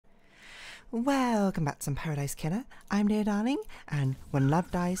Welcome back to some Paradise Killer. I'm dear darling, and when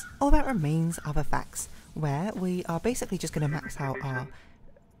love dies, all that remains are the facts, where we are basically just going to max out our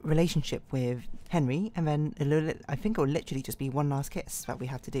relationship with Henry, and then I think it will literally just be one last kiss that we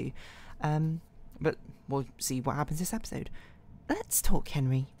have to do. But we'll see what happens this episode. Let's talk,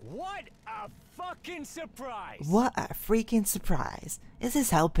 Henry. What a fucking surprise! What a freaking surprise! Is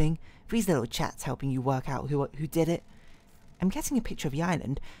this helping? These little chats helping you work out who did it? I'm getting a picture of the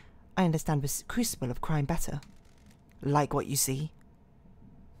island. I understand the crucible of crime better. Like what you see?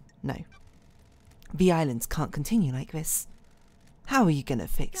 No. The islands can't continue like this. How are you gonna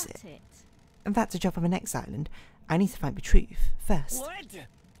fix it? And that's the job of the next island. I need to find the truth first. What?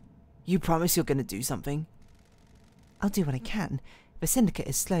 You promise you're gonna do something? I'll do what I can. The syndicate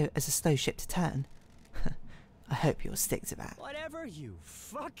is slow as a slow ship to turn. I hope you'll stick to that. Whatever you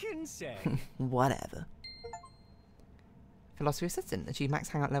fucking say. Whatever. Philosophy assistant. Achieve max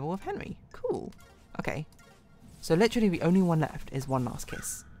hangout level with Henry. Cool. Okay. So literally the only one left is one last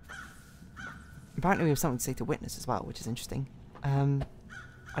kiss. Apparently we have something to say to witness as well, which is interesting. I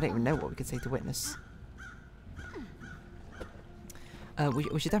don't even know what we could say to witness. We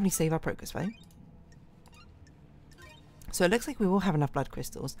should definitely save our progress, right? So it looks like we will have enough blood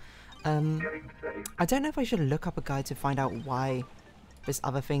crystals. I don't know if I should look up a guide to find out why this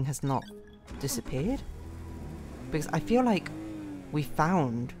other thing has not disappeared. Because I feel like we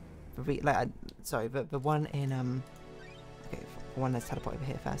found the one in okay, the one let's teleport over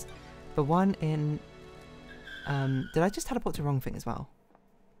here first. The one in did I just teleport to the wrong thing as well?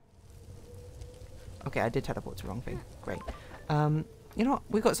 Okay, I did teleport to the wrong thing. Great. You know what?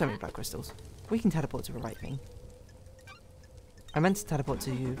 We've got so many blood crystals. We can teleport to the right thing. I meant to teleport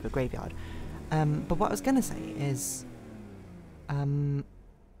to the graveyard. But what I was gonna say is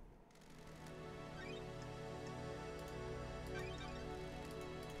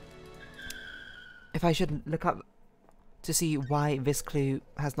if I should look up to see why this clue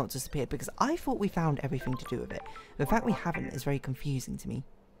has not disappeared, because I thought we found everything to do with it. The fact we haven't is very confusing to me.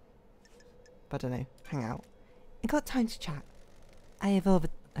 But I don't know. Hang out. I got time to chat. I have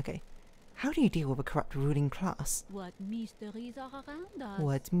okay. How do you deal with a corrupt ruling class? What mysteries are around us?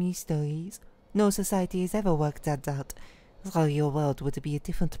 What mysteries? No society has ever worked that out. So your world would be a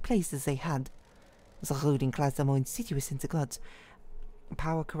different place as they had. The ruling class are more insidious than the gods.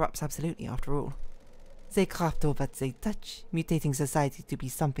 Power corrupts absolutely, after all. They craft all that they touch, mutating society to be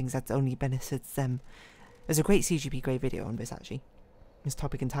something that only benefits them. There's a great CGP Grey video on this, actually. This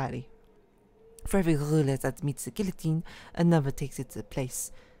topic entirely. For every ruler that meets the guillotine, another takes its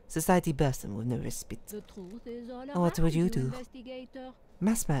place. Society bursts them with no respite. The truth is all What would you do? Investigator.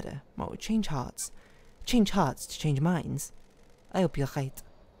 Mass murder. Well, change hearts. Change hearts to change minds. I hope you're right.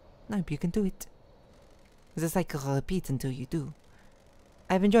 I hope you can do it. The cycle will repeat until you do.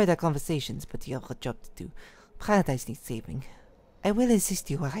 I've enjoyed our conversations, but you have a job to do. Paradise needs saving. I will assist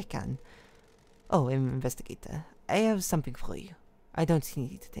you where I can. Oh, Investigator, I have something for you. I don't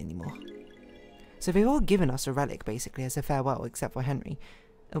need it anymore. So they've all given us a relic, basically, as a farewell, except for Henry.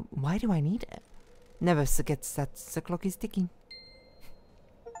 Why do I need it? Never forgets that the clock is ticking.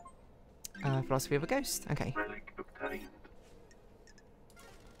 Philosophy of a ghost. Okay.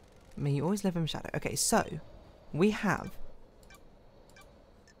 May you always live in shadow. Okay, so we have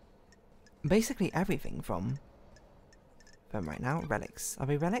basically everything from them right now. Relics. Are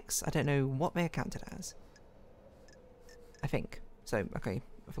they relics? I don't know what they are counted as. I think. So, okay.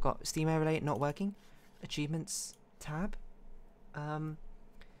 I forgot. Steam Air Relay not working. Achievements tab.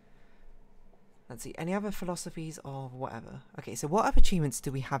 Let's see. Any other philosophies or whatever? Okay, so what other achievements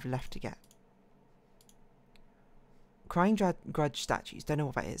do we have left to get? Crying Grudge statues. Don't know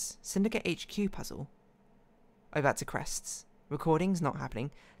what that is. Syndicate HQ puzzle. Oh, that's a crests. Recordings not happening.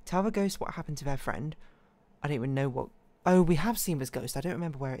 Tell the ghost what happened to their friend. I don't even know what. Oh, we have seen this ghost. I don't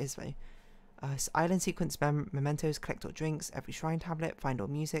remember where it is though. Island sequence mementos. Collect all drinks. Every shrine tablet. Find all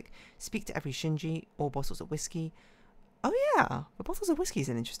music. Speak to every Shinji. All bottles of whiskey. Oh yeah, the bottles of whiskey is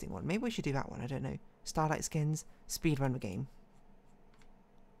an interesting one. Maybe we should do that one. I don't know. Starlight skins. Speedrun the game.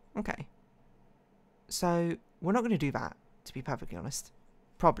 Okay. So we're not going to do that, to be perfectly honest.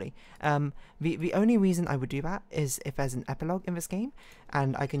 Probably. The only reason I would do that is if there's an epilogue in this game,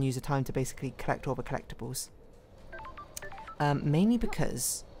 and I can use the time to basically collect all the collectibles. Mainly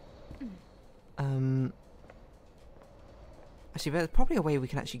because actually there's probably a way we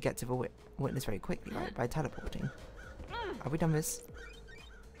can actually get to the witness very quickly, right? By teleporting. Have we done this?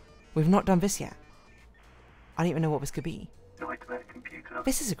 We've not done this yet. I don't even know what this could be.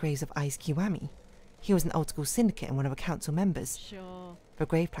 This is a grave of Ice Kiwami. He was an old school syndicate and one of the council members. Sure. The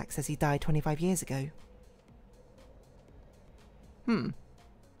grave plaque says he died 25 years ago.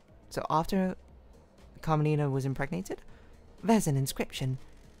 So after Carmelina was impregnated, there's an inscription.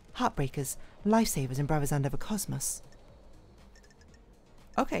 Heartbreakers, lifesavers and brothers under the cosmos.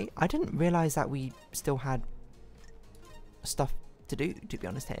 Okay, I didn't realise that we still had stuff to do, to be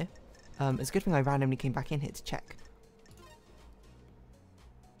honest, here. It's a good thing I randomly came back in here to check.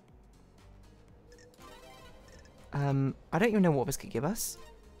 I don't even know what this could give us.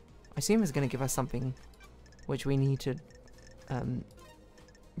 I assume it's going to give us something which we need to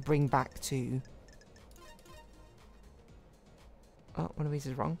bring back to... Oh, one of these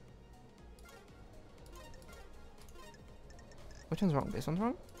is wrong. Which one's wrong? This one's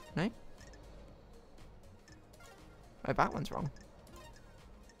wrong? No? Oh, that one's wrong.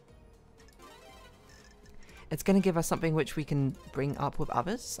 It's going to give us something which we can bring up with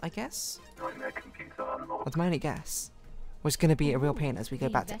others, I guess? That's my only guess. Which is going to be a real pain as we go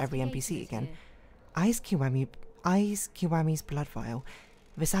back to every NPC again. Eyes Kiwami's blood vial.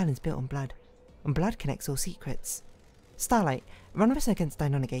 This island's built on blood. And blood connects all secrets. Starlight, run us against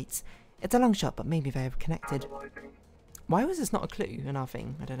Deinonygates. It's a long shot, but maybe they're connected. Why was this not a clue in our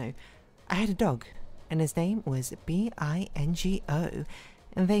thing? I don't know. I had a dog, and his name was Bingo, and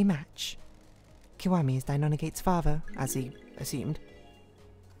they match. Kiwami is Deinonygate's father, as he assumed.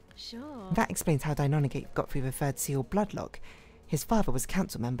 Sure. That explains how Deinonygate got through the third seal blood lock. His father was a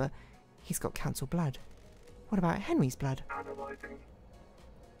council member. He's got council blood. What about Henry's blood?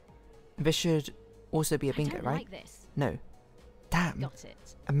 This should also be a bingo, right? Like this. No. Damn. Got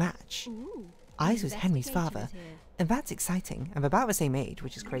it. A match. Ooh, Eyes was Henry's investigator father. is here. And that's exciting. And about the same age,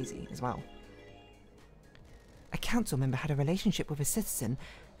 which is crazy as well. A council member had a relationship with a citizen,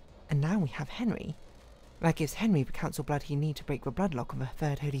 and now we have Henry. That gives Henry the council blood he needs to break the bloodlock on the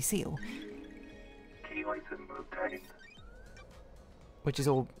third holy seal. Which is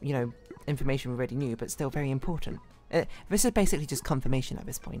all, you know, information we already knew, but still very important. This is basically just confirmation at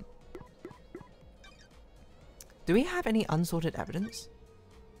this point. Do we have any unsorted evidence?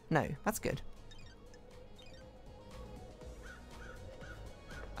 No, that's good.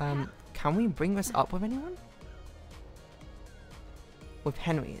 Can we bring this up with anyone? With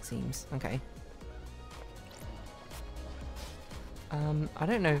Henry, it seems. Okay. I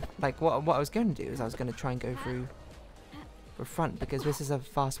don't know, like, what I was going to do is I was going to try and go through the front, because this is a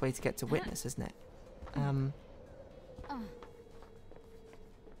fast way to get to witness, isn't it?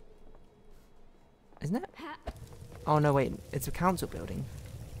 Isn't it? Oh, no, wait, it's a council building.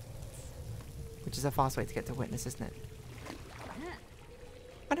 Which is a fast way to get to witness, isn't it?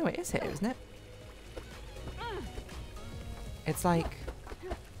 Oh, no, it is here, isn't it? It's like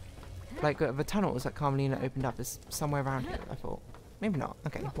the tunnels that Carmelina opened up is somewhere around here, I thought. Maybe not.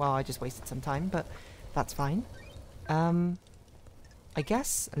 Okay, well, I just wasted some time, but that's fine. I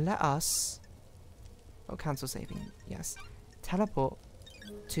guess let us... Oh, cancel saving. Yes. Teleport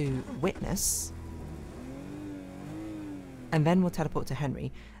to witness. And then we'll teleport to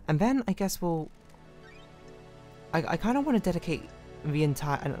Henry. And then I guess we'll... I kind of want to dedicate the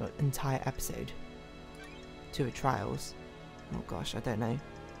entire episode to the trials. Oh gosh, I don't know.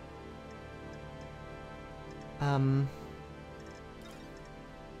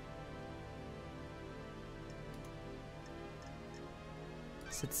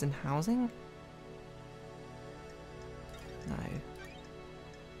 Citizen housing? No.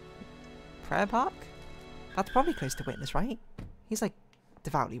 Prayer park? That's probably close to witness, right? He's like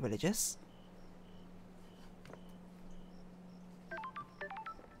devoutly religious.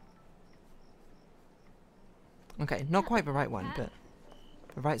 Okay, not quite the right one, but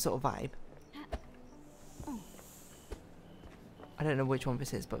the right sort of vibe. I don't know which one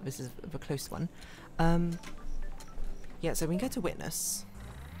this is, but this is the close one. Yeah, so we can go to witness.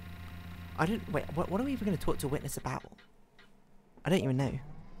 I don't... Wait, what are we even going to talk to witness about? I don't even know.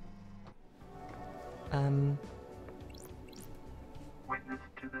 Witness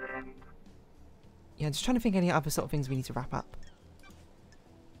to the end. Yeah, I'm just trying to think any other sort of things we need to wrap up.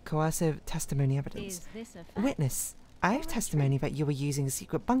 Coercive testimony evidence. Is this a fact? Witness, I have testimony that you were using a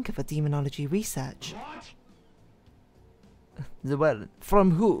secret bunker for demonology research. Well,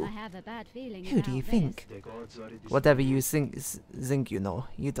 from who? I have a bad feeling Who do you about think? Whatever you think, you know,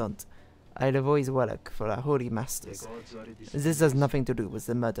 you don't. I'll always work for our holy masters. This has nothing to do with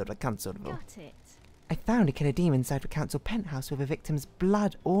the murder of council. this. Got it. I found a killer demon inside the council penthouse with a victim's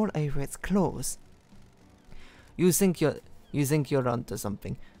blood all over its claws. You think you're onto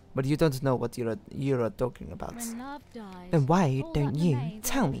something, but you don't know what you're talking about. When love dies, Then why all don't that you remains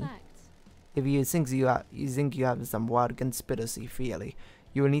tell are me? facts. If you think you have some wild conspiracy theory,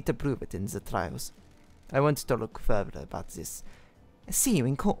 you will need to prove it in the trials. I want to look further about this. See you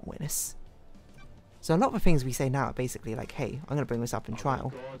in court, witness. So a lot of the things we say now are basically like, hey, I'm going to bring this up in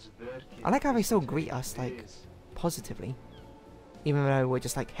trial. I like how they still greet us, like, positively. Even though we're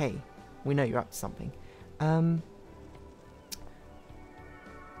just like, hey, we know you're up to something.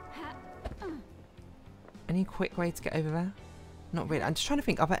 Any quick way to get over there? Not really. I'm just trying to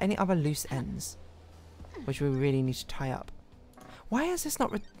think, are there any other loose ends which we really need to tie up? Why has this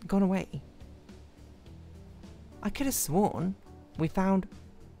not gone away? I could have sworn we found...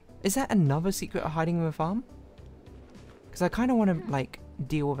 Is there another secret hiding in the farm? Because I kind of want to, like,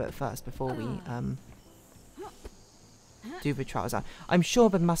 deal with it first before we do the trials. I'm sure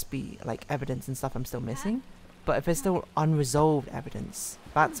there must be, like, evidence and stuff I'm still missing. But if there's still unresolved evidence,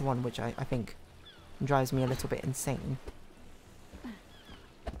 that's the one which I think drives me a little bit insane.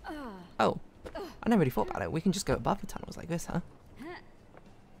 Oh, I never really thought about it. We can just go above the tunnels like this, huh?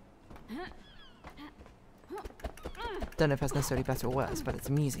 Don't know if that's necessarily better or worse, but it's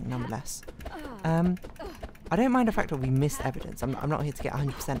amusing nonetheless. I don't mind the fact that we missed evidence. I'm not here to get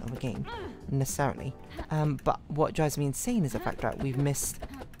 100% of a game, necessarily. But what drives me insane is the fact that we've missed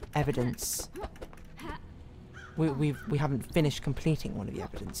evidence. We haven't finished completing one of the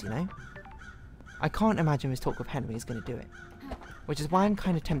evidence, you know? I can't imagine this talk with Henry is going to do it. Which is why I'm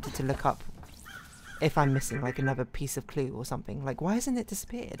kind of tempted to look up if I'm missing, like, another piece of clue or something. Like, why hasn't it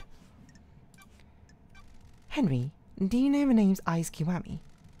disappeared? Henry, do you know the name's Eyes Kiwami?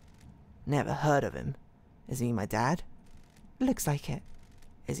 Never heard of him. Is he my dad? Looks like it.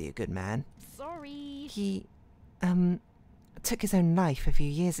 Is he a good man? Sorry. He, took his own life a few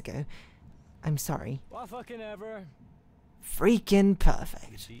years ago. I'm sorry. Well, fucking ever. Freaking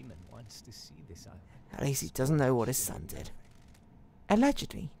perfect. The demon wants to see this island. At least he doesn't know what his son did.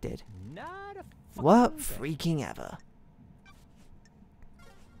 Allegedly did. Not a fucking What bit. freaking ever.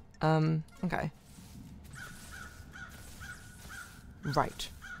 Okay. Right.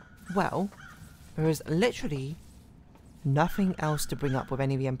 Well, there is literally nothing else to bring up with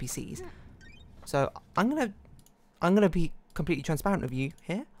any of the NPCs. So I'm gonna be completely transparent with you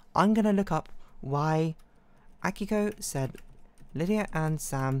here. I'm gonna look up why Akiko said Lydia and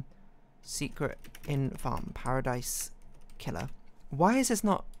Sam secret in farm paradise killer. Why has this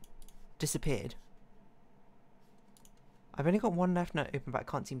not disappeared? I've only got one left note open, but I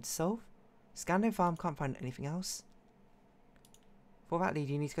can't seem to solve. Scandal farm, can't find anything else. For that lead,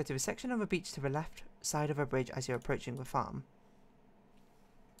 you need to go to the section of a beach to the left side of a bridge as you're approaching the farm.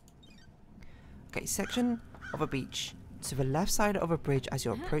 Okay, section of a beach to the left side of a bridge as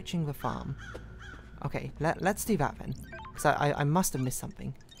you're approaching the farm. Okay, let's do that then. Because I must have missed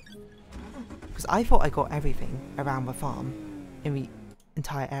something. Because I thought I got everything around the farm in the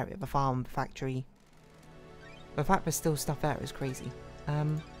entire area. The farm, the factory. The fact there's still stuff there is crazy.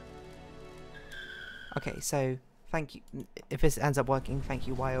 Okay, so thank you. If this ends up working, thank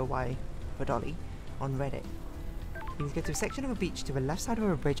you YOY for Dolly on Reddit. You need to go to a section of a beach to the left side of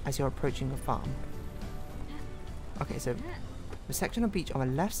a bridge as you're approaching the farm. Okay, so the section of beach on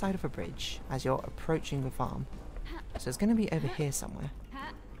the left side of a bridge as you're approaching the farm. So it's going to be over here somewhere.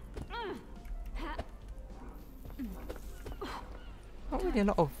 Not really a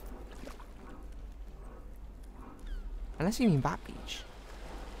lot of... Unless you mean that beach.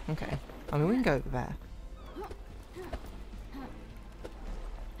 Okay. I mean, we can go over there.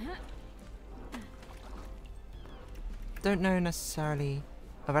 Don't know necessarily...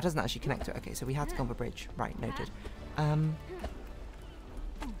 Oh, that doesn't actually connect to it. Okay, so we had to go on the bridge. Right, noted.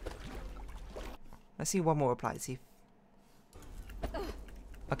 Let's see one more reply. See if...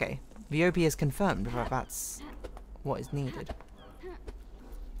 Okay, the OP is confirmed that that's what is needed.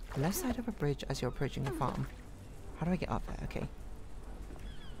 Left side of a bridge as you're approaching the farm. How do I get up there? Okay.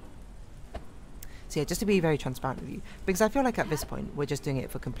 So yeah, just to be very transparent with you, because I feel like at this point we're just doing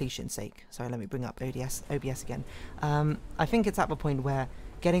it for completion's sake. Sorry, let me bring up OBS again. I think it's at the point where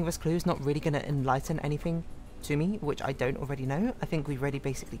getting this clue is not really going to enlighten anything to me, which I don't already know. I think we've already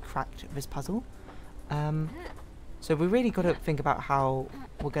basically cracked this puzzle. So we really got to think about how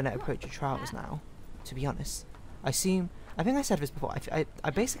we're going to approach the trials now, to be honest. I think I said this before, I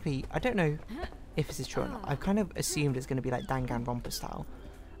basically, I don't know if this is true or not. I've kind of assumed it's going to be like Danganronpa style,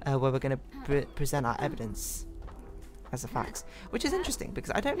 where we're going to present our evidence as the facts, which is interesting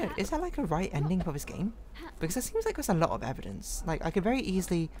because I don't know, is there like a right ending for this game? Because it seems like there's a lot of evidence. Like, I could very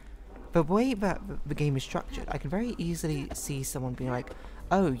easily, the way that the game is structured, I can very easily see someone being like,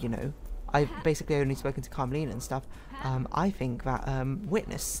 oh, you know, I've basically only spoken to Carmelina and stuff. I think that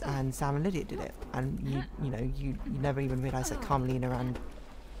Witness and Sam and Lydia did it, and you never even realised that Carmelina and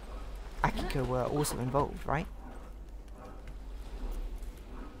Akiko were also involved, right?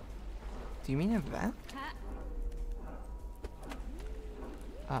 Do you mean over there?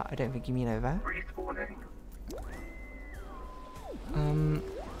 I don't think you mean over there. Respawning.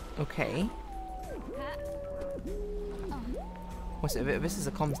 Okay. What's it? This is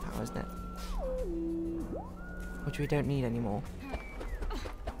a comms tower, isn't it? Which we don't need anymore.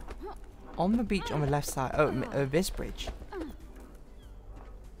 On the beach on the left side. Oh, this bridge.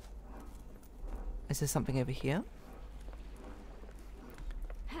 Is there something over here?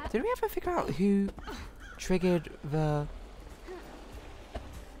 Did we ever figure out who triggered the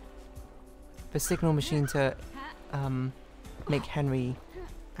signal machine to make Henry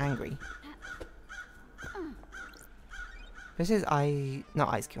angry? This is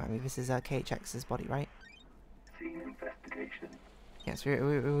not Ice Cube, I mean, this is KHX's body, right? Scene investigation. Yes, we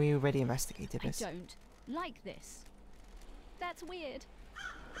already investigated this. I don't like this. That's weird.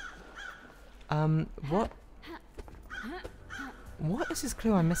 What? What is this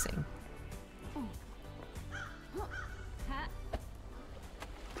clue I'm missing?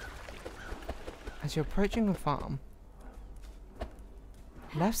 As you're approaching the farm.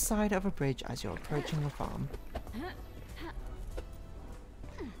 Left side of a bridge as you're approaching the farm.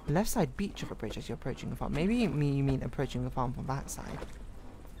 Left side beach of a bridge as you're approaching the farm. Maybe you mean approaching the farm from that side.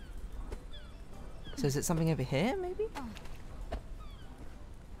 So is it something over here, maybe?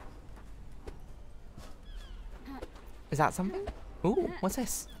 Is that something? Ooh, what's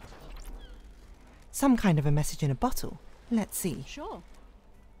this? Some kind of a message in a bottle. Let's see. Sure.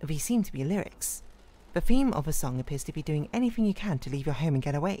 These seem to be lyrics. The theme of the song appears to be doing anything you can to leave your home and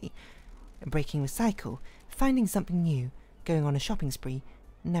get away. Breaking the cycle, finding something new, going on a shopping spree,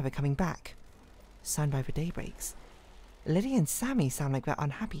 never coming back. Signed by the Daybreaks. Lydia and Sammy sound like they're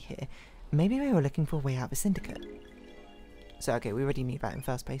unhappy here. Maybe they were looking for a way out of the syndicate. So okay, we already need that in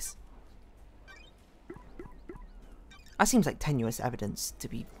first place. That seems like tenuous evidence, to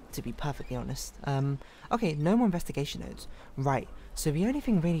be perfectly honest. Okay, no more investigation notes. Right, so the only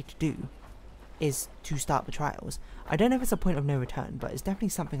thing really to do is to start the trials. I don't know if it's a point of no return, but it's definitely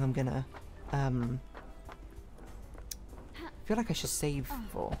something I'm gonna feel like I should save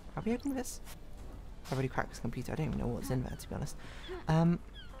for. Have we opened this? I've already cracked this computer. I don't even know what's in there, to be honest.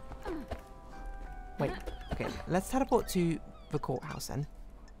 Wait. Okay, let's teleport to the courthouse then.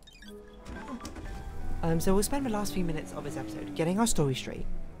 So we'll spend the last few minutes of this episode getting our story straight.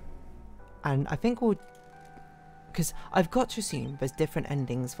 And I think we'll... Because I've got to assume there's different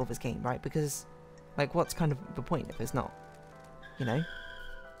endings for this game, right? Because, like, what's kind of the point if there's not? You know?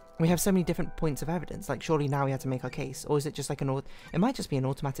 We have so many different points of evidence. Like, surely now we have to make our case. Or is it just like an... It might just be an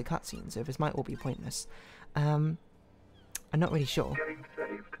automatic cutscene, so this might all be pointless. I'm not really sure. Getting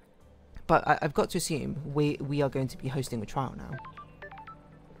saved. But I've got to assume we are going to be hosting the trial now.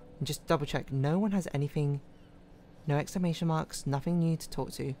 And just double check. No one has anything... No exclamation marks. Nothing new to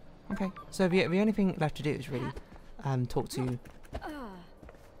talk to. Okay. So the only thing left to do is really talk to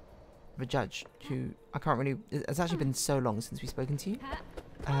the judge, who I can't really... It's actually been so long since we've spoken to you.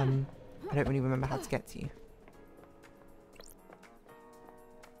 I don't really remember how to get to you.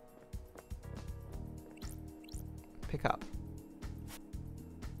 Pick up.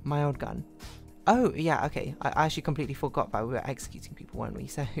 My old gun. Oh, yeah, okay. I actually completely forgot that we were executing people, weren't we?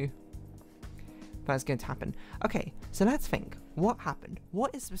 So... That's going to happen. Okay, so let's think. What happened?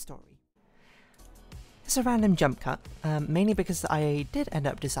 What is the story? It's a random jump cut, mainly because I did end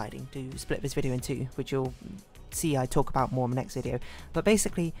up deciding to split this video in two, which you'll see I talk about more in the next video. But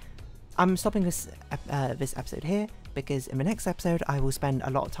basically, I'm stopping this episode here, because in the next episode I will spend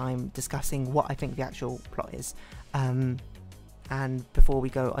a lot of time discussing what I think the actual plot is. And before we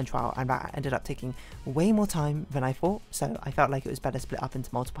go on trial, and that ended up taking way more time than I thought, so I felt like it was better split up into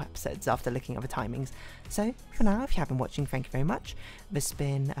multiple episodes after looking at the timings. So for now, if you have been watching, thank you very much. This has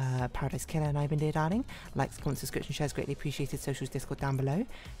been Paradise Killer and I've been Dear Darling. Likes, comments, subscription, shares greatly appreciated. Socials, Discord down below.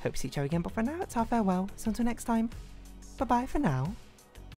 Hope to see you again, but for now it's our farewell. So until next time, bye bye for now.